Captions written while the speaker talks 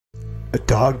A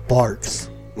dog barks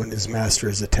when his master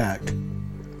is attacked.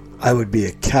 I would be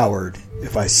a coward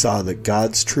if I saw that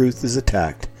God's truth is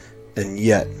attacked and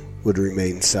yet would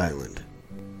remain silent.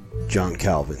 John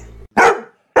Calvin. Get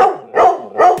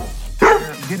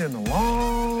in a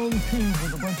long tube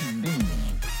with a bunch of demons.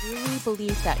 Really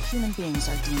believe that human beings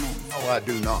are demons. No, I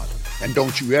do not. And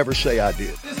don't you ever say I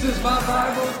did. This is my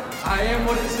Bible. I am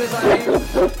what it says I am.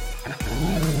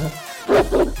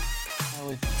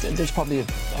 There's probably a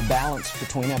balance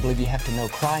between, I believe you have to know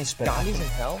Christ, but God is in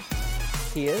hell.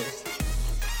 He is.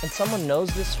 And someone knows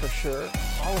this for sure.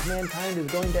 all of mankind is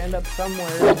going to end up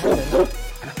somewhere in heaven.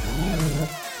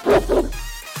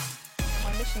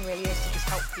 My mission really is to just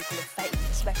help people of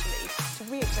faith, especially, to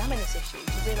re-examine this issue,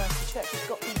 to realise the church has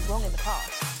got things wrong in the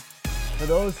past. For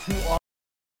those who are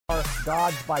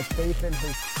God's by faith in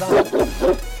His Son.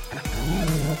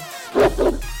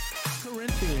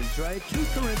 Corinthians, right? 2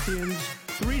 Corinthians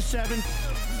 3:7.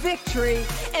 Victory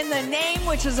in the name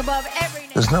which is above every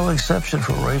name. There's no exception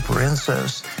for rape or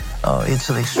incest. It's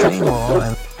an extreme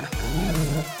law.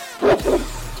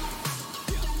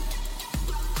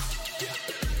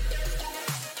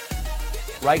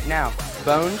 Right now,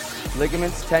 bones,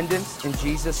 ligaments, tendons, in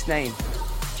Jesus' name.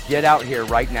 Get out here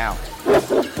right now.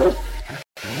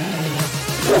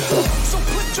 So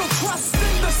put your trust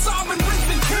in the sovereign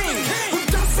risen king, who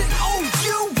doesn't owe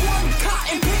you one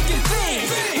cotton picking thing.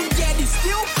 And yet he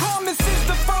still promises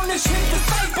to furnish his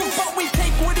disciples, but we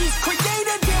take what he's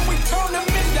created and we turn him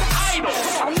into idols.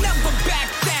 I'll never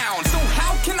back down, so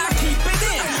how can I keep it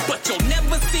in? But you'll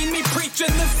never see me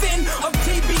preaching the sin of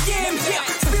TBN. Yeah,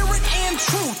 spirit and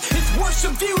truth is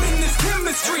worship viewed in this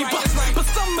chemistry, but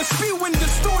some are spewing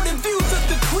distorted views of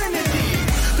the Trinity.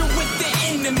 With the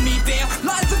enemy there,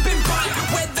 lies have been bought.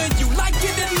 Whether you like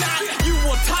it or not, you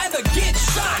will either get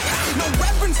shot. No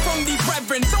reverence from these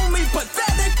reverends, only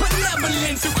pathetic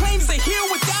benevolence who claims to heal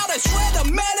without a shred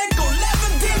of medical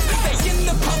evidence. They in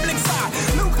the public eye,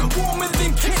 lukewarmer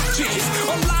than kitchens.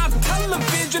 On live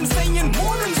television saying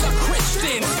Mormons are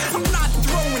Christians. I'm not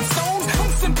throwing stones,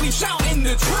 I'm simply shouting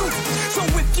the truth. So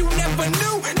if you never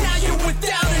knew, now you're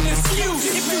without an excuse.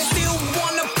 If you still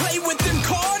wanna play with them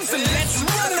cards, then let's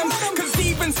run them. Cause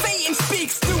even Satan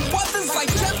speaks through others like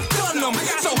Jeff Dunham.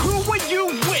 So who are you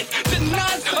with?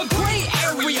 Denies a gray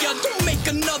area. Don't make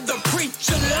another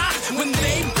preacher lie when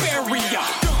they bury ya.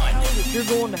 If you're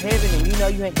going to heaven and you know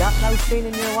you ain't got no sin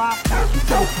in your life, it's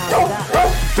time to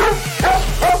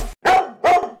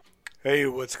die. Hey,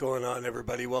 what's going on,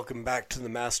 everybody? Welcome back to the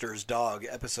Master's Dog,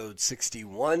 episode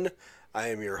 61. I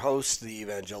am your host, the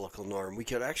Evangelical Norm. We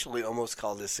could actually almost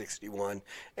call this 61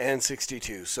 and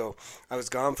 62. So I was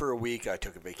gone for a week. I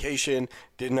took a vacation,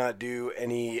 did not do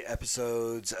any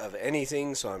episodes of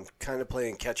anything, so I'm kind of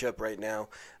playing catch up right now.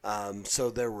 So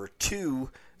there were two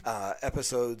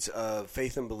episodes of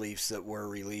Faith and Beliefs that were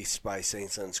released by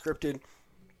Saints Unscripted,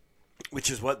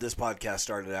 which is what this podcast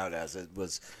started out as. It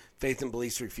was Faith and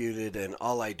Beliefs Refuted, and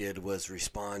all I did was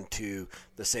respond to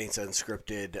the Saints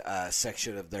Unscripted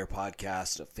section of their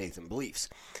podcast of Faith and Beliefs.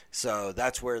 So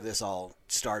that's where this all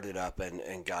started up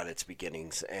and got its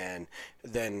beginnings. And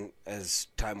then as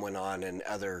time went on and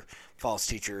other false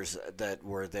teachers that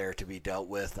were there to be dealt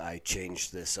with, I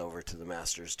changed this over to the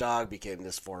Master's Dog, became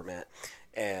this format.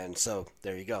 And so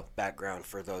there you go, background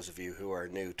for those of you who are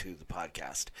new to the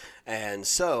podcast. And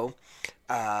so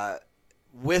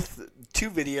with two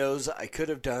videos, I could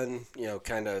have done,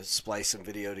 kind of splice some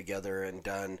video together and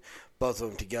done both of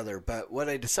them together. But what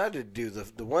I decided to do,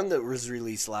 the one that was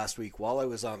released last week while I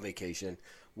was on vacation,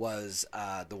 was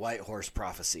the White Horse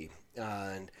Prophecy.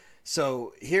 And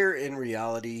so here in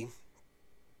reality,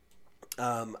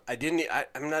 I'm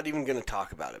not even going to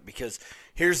talk about it, because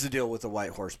here's the deal with the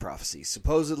White Horse Prophecy.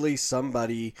 Supposedly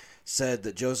somebody said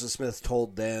that Joseph Smith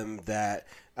told them that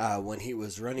when he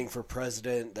was running for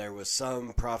president, there was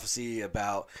some prophecy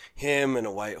about him and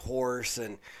a white horse,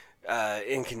 and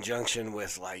in conjunction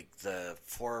with like the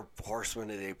 4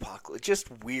 horsemen of the apocalypse, just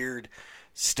weird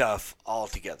stuff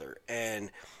altogether.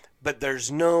 But there's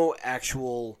nothing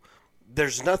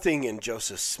in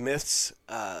Joseph Smith's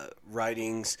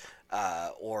writings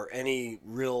or any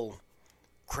real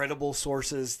credible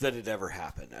sources that it ever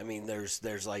happened. I mean,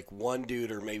 there's like one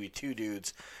dude or maybe two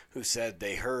dudes who said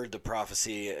they heard the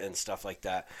prophecy and stuff like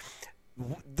that.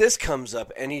 This comes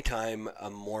up anytime a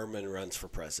Mormon runs for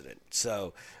president.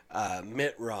 So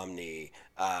Mitt Romney,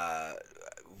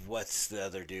 what's the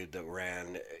other dude that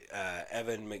ran?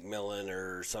 Evan McMillan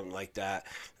or something like that.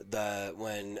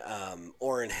 When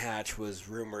Orrin Hatch was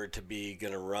rumored to be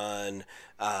going to run,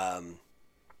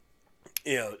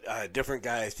 a different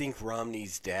guy, I think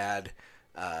Romney's dad,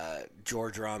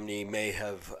 George Romney, may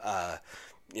have,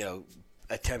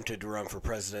 attempted to run for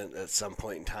president at some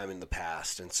point in time in the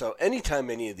past. And so anytime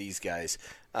any of these guys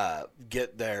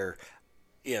get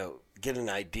an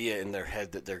idea in their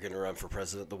head that they're going to run for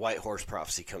president, the white horse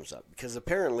prophecy comes up. Because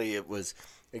apparently it was,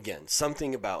 again,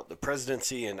 something about the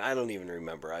presidency, and I don't even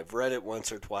remember. I've read it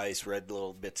once or twice, read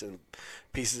little bits and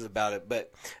pieces about it.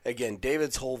 But again,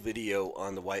 David's whole video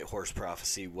on the white horse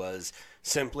prophecy was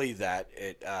simply that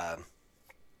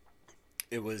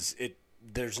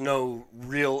there's no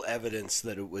real evidence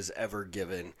that it was ever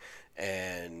given,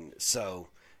 and so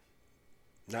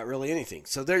not really anything.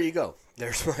 So there you go.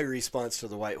 There's my response to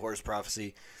the white horse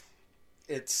prophecy.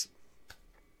 It's,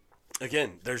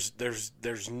 again,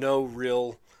 there's no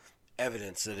real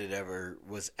evidence that it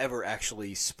was ever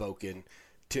actually spoken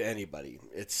to anybody.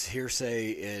 It's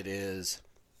hearsay. It is,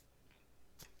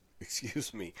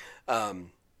 excuse me.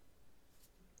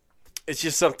 It's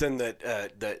just something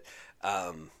that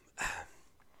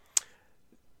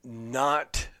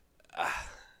not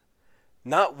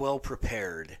well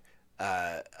prepared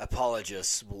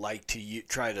apologists like to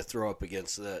try to throw up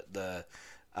against the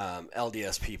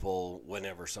LDS people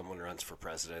whenever someone runs for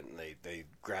president, and they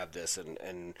grab this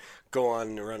and go on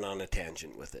and run on a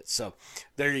tangent with it. So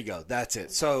there you go. That's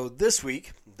it. So this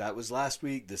week, that was last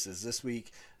week. This is this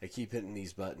week. I keep hitting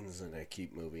these buttons and I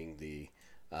keep moving the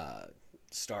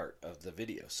start of the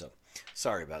video. So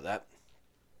sorry about that.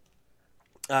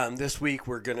 This week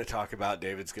David's going to talk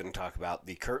about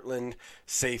the Kirtland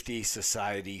Safety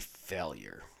Society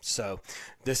failure. So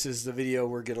this is the video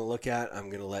we're going to look at. I'm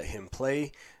going to let him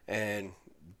play and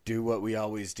do what we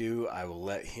always do. I will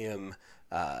let him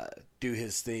do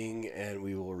his thing and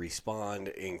we will respond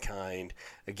in kind.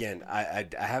 Again, I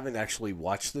haven't actually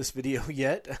watched this video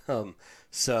yet. I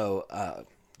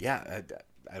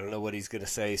don't know what he's going to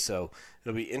say. So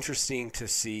it'll be interesting to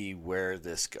see where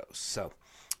this goes. So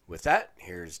with that,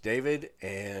 here's David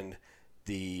and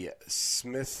the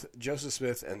Joseph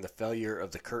Smith and the failure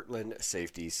of the Kirtland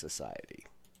Safety Society.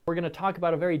 We're going to talk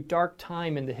about a very dark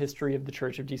time in the history of the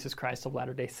Church of Jesus Christ of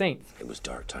Latter-day Saints. It was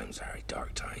dark times, Harry,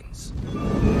 dark times.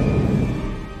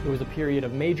 It was a period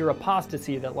of major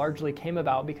apostasy that largely came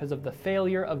about because of the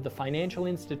failure of the financial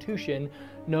institution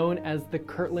known as the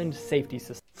Kirtland Safety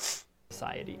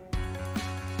Society.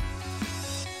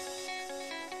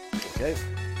 Okay.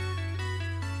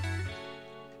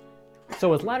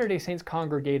 So as Latter-day Saints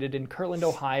congregated in Kirtland,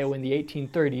 Ohio in the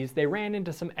 1830s, they ran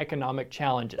into some economic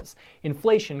challenges.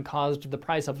 Inflation caused the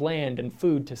price of land and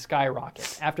food to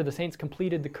skyrocket. After the Saints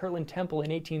completed the Kirtland Temple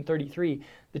in 1833,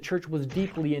 the church was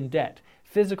deeply in debt.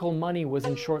 Physical money was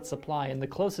in short supply, and the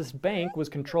closest bank was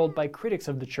controlled by critics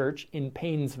of the church in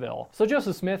Painesville. So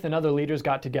Joseph Smith and other leaders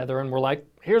got together and were like,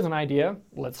 here's an idea,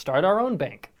 let's start our own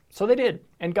bank. So they did,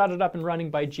 and got it up and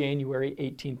running by January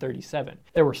 1837.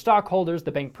 There were stockholders, the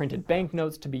bank printed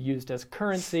banknotes to be used as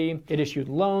currency, it issued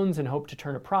loans and hoped to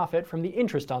turn a profit from the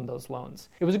interest on those loans.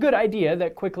 It was a good idea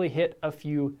that quickly hit a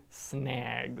few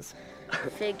snags.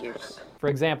 Figures. For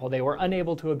example, they were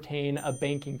unable to obtain a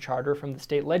banking charter from the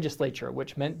state legislature,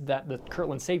 which meant that the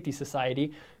Kirtland Safety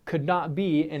Society could not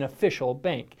be an official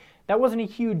bank. That wasn't a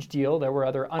huge deal. There were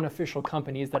other unofficial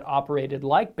companies that operated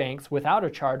like banks without a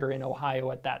charter in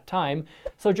Ohio at that time,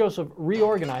 so Joseph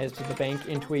reorganized the bank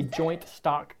into a joint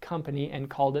stock company and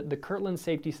called it the Kirtland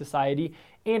Safety Society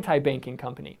Anti-Banking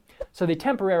Company. So they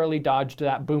temporarily dodged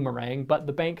that boomerang, but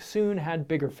the bank soon had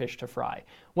bigger fish to fry.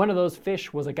 One of those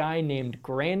fish was a guy named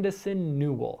Grandison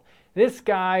Newell. This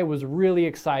guy was really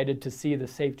excited to see the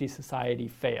Safety Society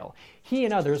fail. He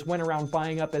and others went around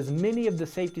buying up as many of the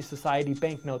Safety Society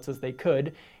banknotes as they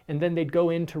could, and then they'd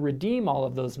go in to redeem all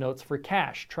of those notes for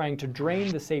cash, trying to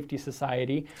drain the Safety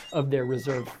Society of their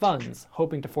reserve funds,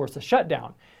 hoping to force a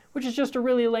shutdown, which is just a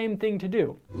really lame thing to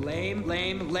do. Lame,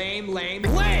 lame, lame, lame,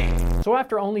 lame! So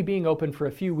after only being open for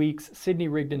a few weeks, Sidney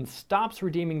Rigdon stops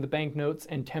redeeming the banknotes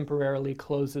and temporarily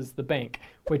closes the bank,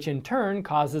 which in turn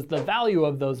causes the value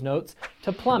of those notes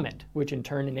to plummet, which in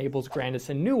turn enables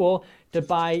Grandison Newell to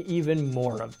buy even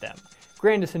more of them.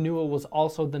 Grandison Newell was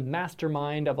also the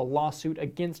mastermind of a lawsuit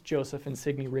against Joseph and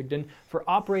Sidney Rigdon for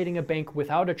operating a bank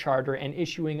without a charter and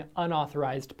issuing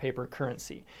unauthorized paper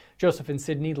currency. Joseph and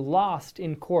Sidney lost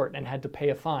in court and had to pay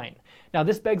a fine. Now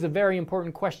this begs a very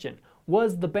important question.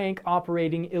 Was the bank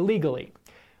operating illegally?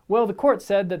 Well, the court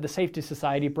said that the Safety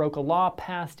Society broke a law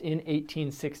passed in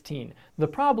 1816. The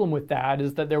problem with that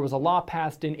is that there was a law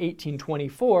passed in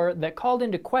 1824 that called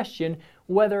into question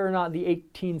whether or not the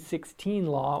 1816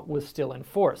 law was still in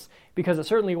force, because it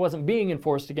certainly wasn't being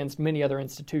enforced against many other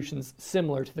institutions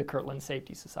similar to the Kirtland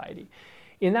Safety Society.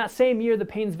 In that same year, the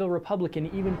Painesville Republican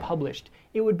even published,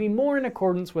 "It would be more in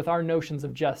accordance with our notions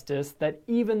of justice that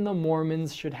even the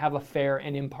Mormons should have a fair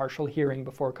and impartial hearing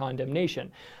before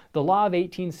condemnation. The law of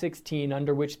 1816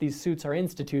 under which these suits are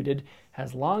instituted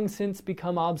has long since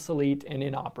become obsolete and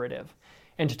inoperative."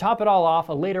 And to top it all off,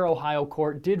 a later Ohio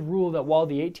court did rule that while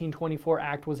the 1824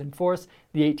 Act was in force,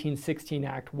 the 1816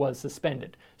 Act was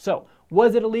suspended. So,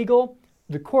 was it illegal?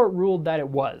 The court ruled that it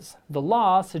was. The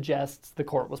law suggests the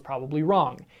court was probably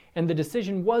wrong, and the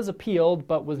decision was appealed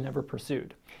but was never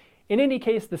pursued. In any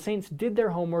case, the Saints did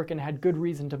their homework and had good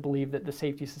reason to believe that the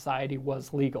Safety Society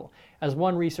was legal. As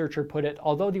one researcher put it,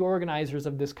 although the organizers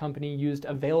of this company used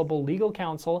available legal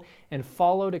counsel and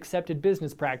followed accepted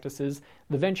business practices,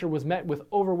 the venture was met with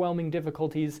overwhelming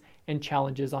difficulties and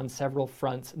challenges on several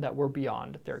fronts that were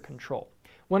beyond their control.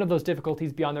 One of those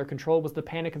difficulties beyond their control was the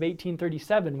Panic of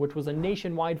 1837, which was a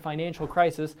nationwide financial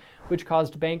crisis which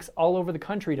caused banks all over the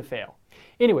country to fail.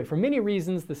 Anyway, for many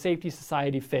reasons, the Safety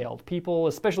Society failed. People,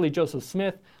 especially Joseph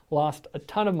Smith, lost a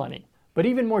ton of money. But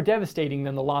even more devastating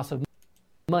than the loss of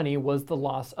money was the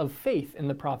loss of faith in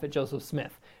the prophet Joseph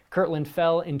Smith. Kirtland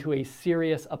fell into a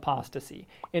serious apostasy.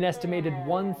 An estimated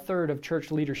 1/3 of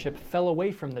church leadership fell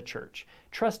away from the church.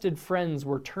 Trusted friends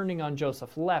were turning on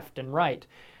Joseph left and right.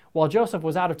 While Joseph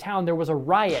was out of town, there was a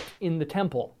riot in the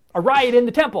temple. A riot in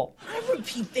the temple! I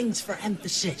repeat things for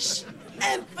emphasis.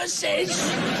 Emphasis!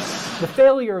 The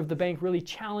failure of the bank really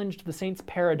challenged the Saints'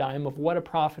 paradigm of what a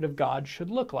prophet of God should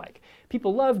look like.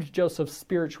 People loved Joseph's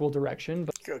spiritual direction,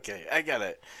 but... Okay, I got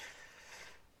it.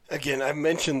 Again, I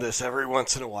mentioned this every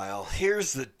once in a while.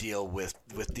 Here's the deal with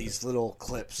these little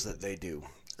clips that they do.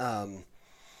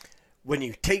 When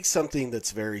you take something that's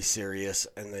very serious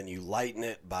and then you lighten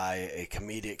it by a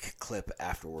comedic clip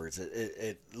afterwards,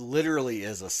 it literally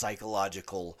is a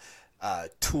psychological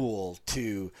tool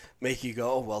to make you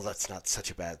go, oh, well, that's not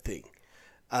such a bad thing.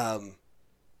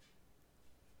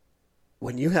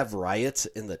 When you have riots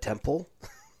in the temple,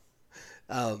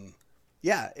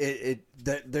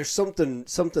 there's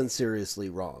something seriously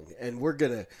wrong, and we're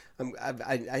gonna.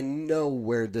 I know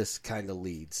where this kind of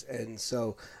leads, and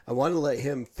so I want to let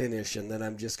him finish, and then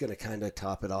I'm just gonna kind of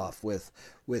top it off with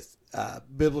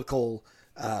biblical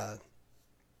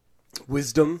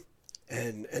wisdom,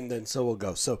 and then so we'll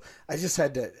go. So I just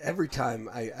had to, every time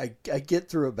I get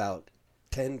through about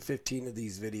 10-15 of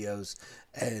these videos,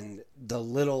 and the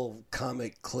little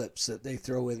comic clips that they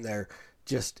throw in there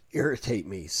just irritate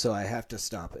me, so I have to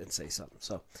stop it and say something.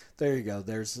 So there you go.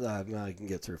 There's now I can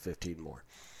get through 15 more.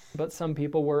 But some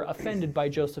people were offended by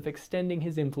Joseph extending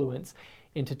his influence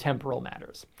into temporal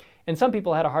matters. And some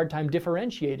people had a hard time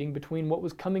differentiating between what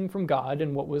was coming from God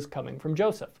and what was coming from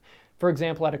Joseph. For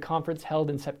example, at a conference held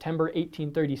in September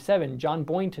 1837, John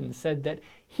Boynton said that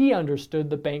he understood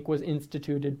the bank was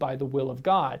instituted by the will of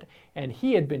God, and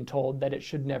he had been told that it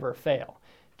should never fail.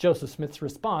 Joseph Smith's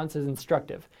response is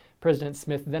instructive. President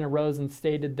Smith then arose and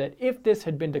stated that if this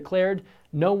had been declared,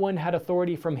 no one had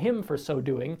authority from him for so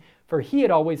doing, for he had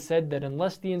always said that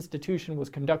unless the institution was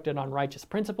conducted on righteous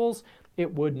principles,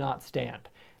 it would not stand.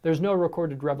 There's no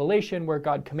recorded revelation where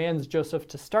God commands Joseph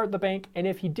to start the bank, and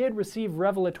if he did receive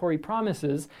revelatory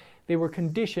promises, they were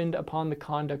conditioned upon the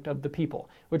conduct of the people,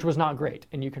 which was not great,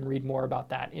 and you can read more about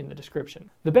that in the description.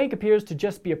 The bank appears to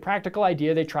just be a practical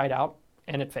idea they tried out,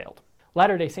 and it failed.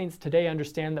 Latter-day Saints today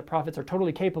understand that prophets are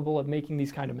totally capable of making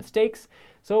these kind of mistakes,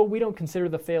 so we don't consider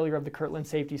the failure of the Kirtland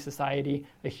Safety Society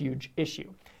a huge issue.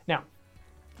 Now,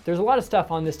 there's a lot of stuff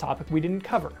on this topic we didn't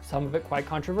cover, some of it quite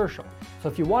controversial. So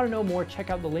if you want to know more, check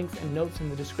out the links and notes in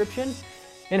the description,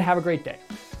 and have a great day.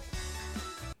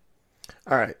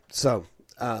 All right, so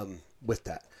with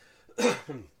that,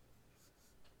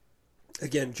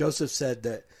 again, Joseph said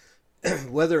that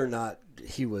whether or not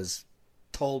he was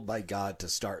told by God to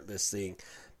start this thing,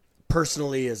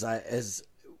 personally, as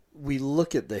we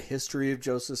look at the history of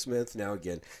Joseph Smith, now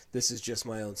again, this is just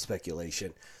my own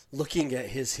speculation, looking at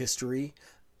his history,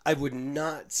 I would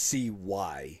not see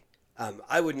why.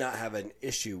 I would not have an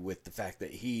issue with the fact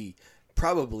that he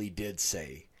probably did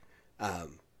say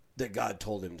that God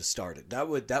told him to start it.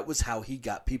 That was how he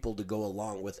got people to go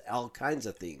along with all kinds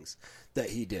of things that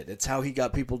he did. It's how he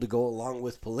got people to go along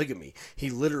with polygamy. He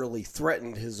literally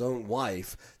threatened his own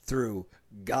wife through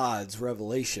God's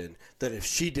revelation that if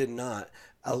she did not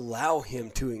allow him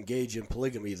to engage in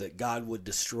polygamy, that God would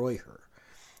destroy her.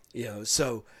 You know,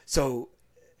 so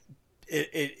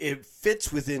it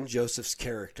fits within Joseph's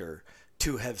character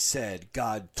to have said,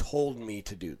 God told me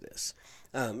to do this.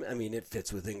 I mean, it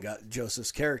fits within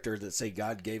Joseph's character that say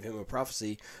God gave him a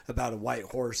prophecy about a white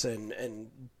horse and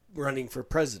running for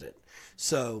president.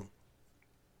 So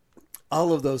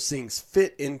all of those things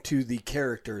fit into the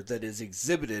character that is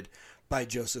exhibited by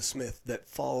Joseph Smith that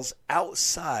falls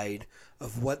outside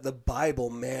of what the Bible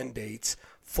mandates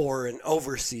for an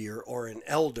overseer or an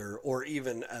elder or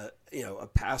even a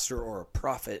pastor or a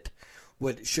prophet.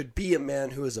 What should be a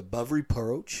man who is above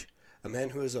reproach, a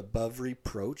man who is above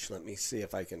reproach. Let me see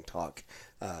if I can talk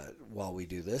while we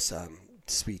do this.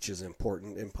 Speech is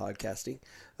important in podcasting,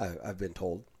 I've been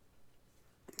told.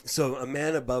 So a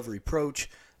man above reproach,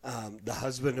 the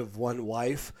husband of one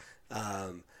wife,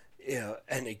 and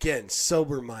again,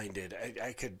 sober-minded.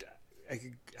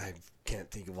 I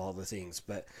can't think of all the things,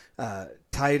 but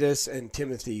Titus and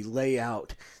Timothy lay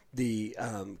out the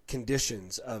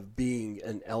conditions of being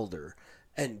an elder,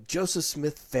 and Joseph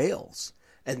Smith fails.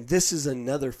 And this is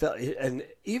another and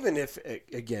even if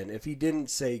he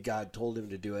didn't say God told him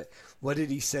to do it, what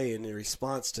did he say in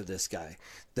response to this guy?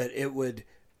 That it would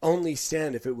only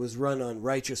stand if it was run on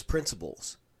righteous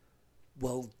principles.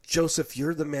 Well, Joseph,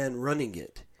 you're the man running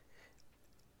it.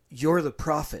 You're the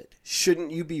prophet.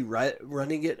 Shouldn't you be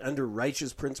running it under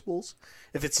righteous principles?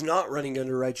 If it's not running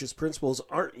under righteous principles,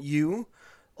 aren't you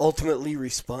ultimately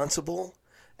responsible?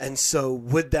 And so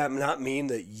would that not mean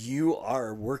that you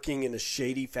are working in a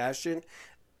shady fashion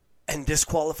and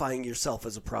disqualifying yourself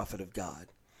as a prophet of God?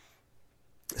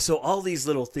 So all these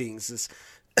little things, this,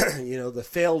 the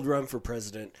failed run for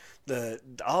president,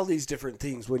 all these different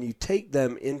things, when you take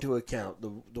them into account,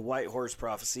 the White Horse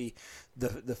Prophecy,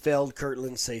 the failed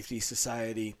Kirtland Safety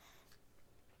Society,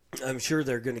 I'm sure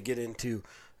they're going to get into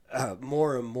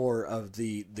more and more of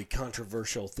the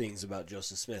controversial things about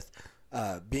Joseph Smith.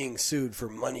 Being sued for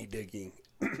money digging,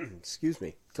 excuse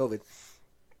me, COVID,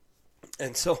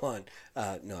 and so on.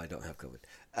 No, I don't have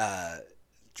COVID.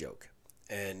 Joke.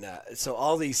 And so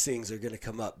all these things are going to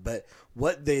come up. But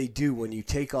what they do when you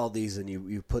take all these and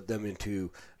you put them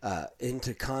into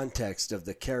context of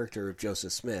the character of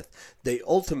Joseph Smith, they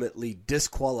ultimately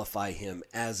disqualify him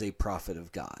as a prophet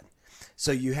of God.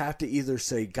 So you have to either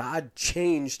say God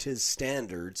changed his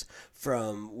standards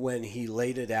from when he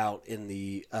laid it out in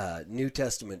the New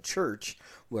Testament church,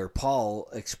 where Paul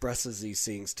expresses these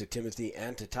things to Timothy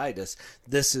and to Titus.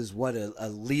 This is what a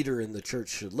leader in the church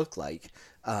should look like.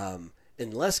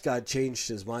 Unless God changed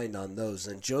his mind on those,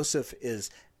 then Joseph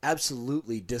is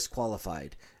absolutely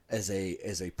disqualified as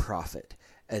a prophet.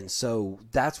 And so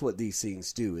that's what these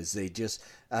things do, is they just,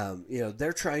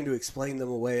 they're trying to explain them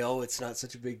away. Oh, it's not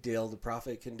such a big deal. The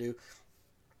prophet can do.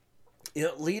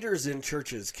 Leaders in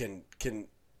churches can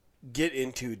get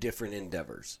into different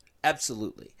endeavors.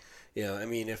 Absolutely.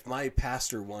 If my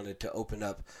pastor wanted to open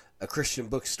up a Christian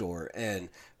bookstore, and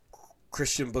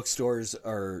Christian bookstores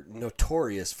are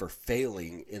notorious for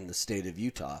failing in the state of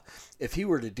Utah, if he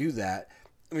were to do that,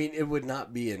 it would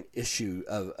not be an issue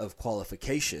of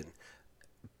qualification.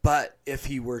 But if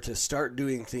he were to start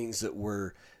doing things that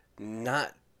were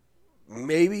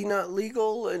maybe not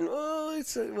legal, and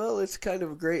it's kind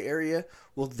of a gray area,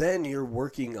 well, then you're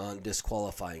working on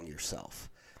disqualifying yourself.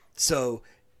 So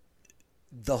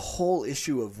the whole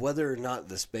issue of whether or not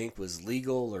this bank was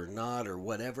legal or not or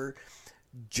whatever,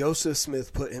 Joseph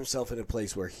Smith put himself in a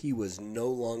place where he was no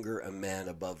longer a man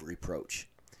above reproach.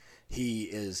 He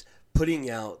is putting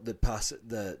out the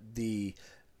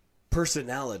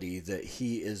personality that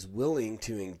he is willing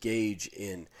to engage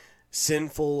in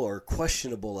sinful or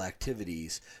questionable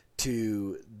activities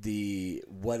to the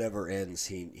whatever ends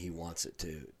he wants it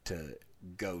to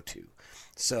go to.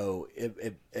 So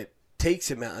it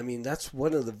takes him out. That's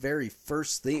one of the very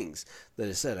first things that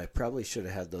is said. I probably should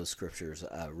have had those scriptures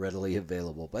readily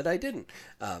available, but I didn't,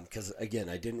 because again,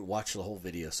 I didn't watch the whole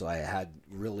video, so I had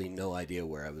really no idea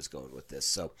where I was going with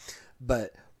this.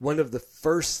 But one of the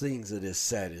first things that is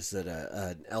said is that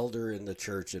an elder in the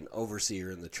church, an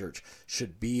overseer in the church,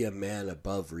 should be a man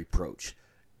above reproach.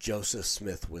 Joseph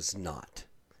Smith was not.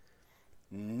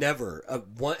 Never,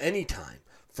 any time,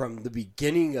 from the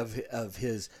beginning of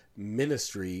his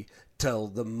ministry till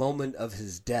the moment of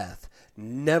his death,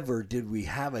 never did we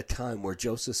have a time where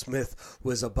Joseph Smith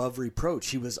was above reproach.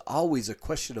 He was always a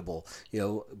questionable,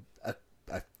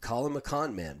 I call him a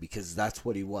con man, because that's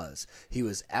what he was. He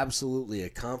was absolutely a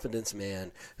confidence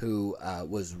man who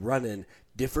was running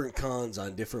different cons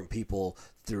on different people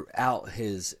throughout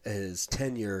his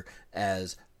tenure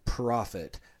as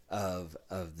prophet of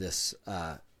this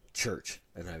church.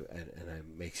 And I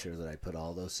make sure that I put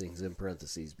all those things in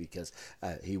parentheses, because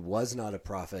he was not a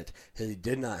prophet. He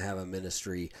did not have a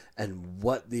ministry, and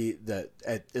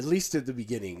at least at the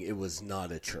beginning, it was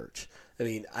not a church.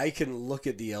 I can look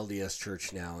at the LDS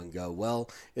Church now and go, well,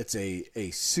 it's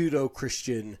a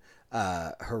pseudo-Christian,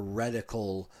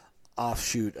 heretical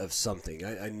offshoot of something.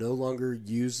 I no longer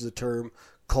use the term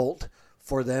cult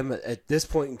for them at this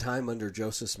point in time under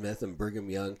Joseph Smith and Brigham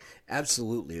Young,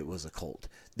 absolutely it was a cult.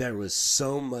 There was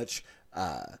so much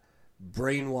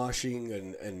brainwashing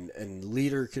and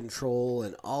leader control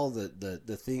and all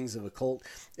the things of a cult.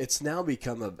 It's now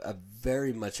become a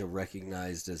very much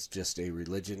recognized as just a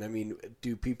religion. I mean,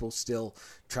 do people still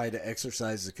try to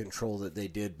exercise the control that they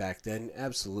did back then?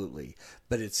 Absolutely.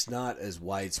 But it's not as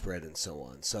widespread and so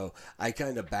on. So I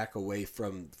kind of back away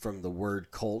from the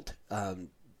word cult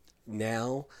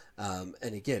now, and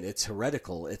again, it's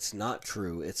heretical, it's not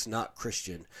true, it's not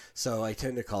Christian, so I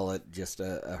tend to call it just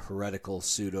a heretical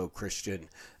pseudo-Christian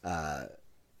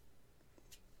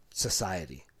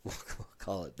society. We'll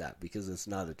call it that, because it's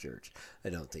not a church. I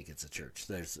don't think it's a church.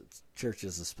 Church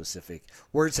is a specific,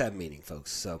 words have meaning,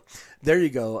 folks. So there you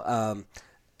go.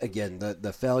 Again,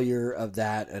 the failure of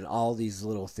that and all these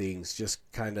little things just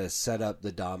kind of set up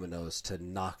the dominoes to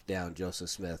knock down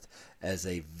Joseph Smith as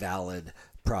a valid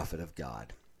prophet of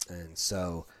God. And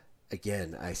so,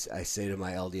 again, I say to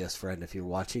my LDS friend, if you're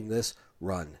watching this,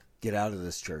 run. Get out of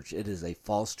this church. It is a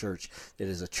false church. It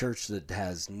is a church that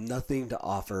has nothing to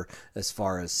offer as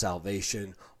far as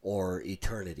salvation or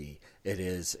eternity. It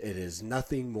is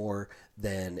nothing more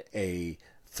than a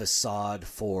facade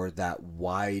for that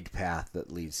wide path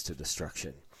that leads to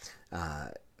destruction.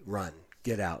 Run.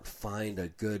 Get out. Find a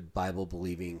good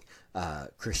Bible-believing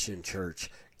Christian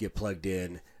church. Get plugged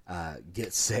in.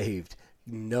 Get saved.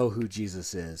 Know who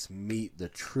Jesus is. Meet the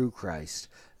true Christ,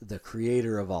 the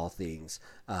creator of all things,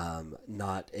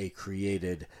 not a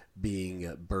created being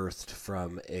birthed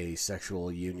from a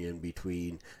sexual union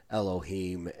between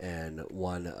Elohim and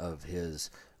one of his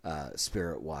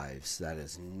spirit wives. That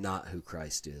is not who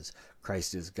Christ is.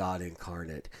 Christ is God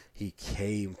incarnate. He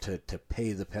came to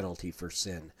pay the penalty for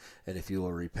sin, and if you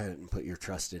will repent and put your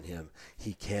trust in him,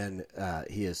 he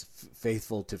is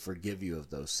faithful to forgive you of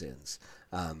those sins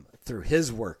through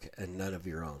his work and none of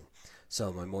your own.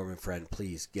 So my Mormon friend,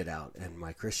 please get out. And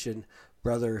my Christian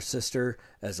brother, sister,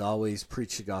 as always,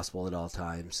 preach the gospel at all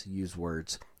times. Use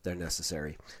words. They're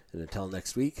necessary. And until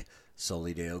next week,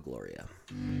 Soli Deo Gloria.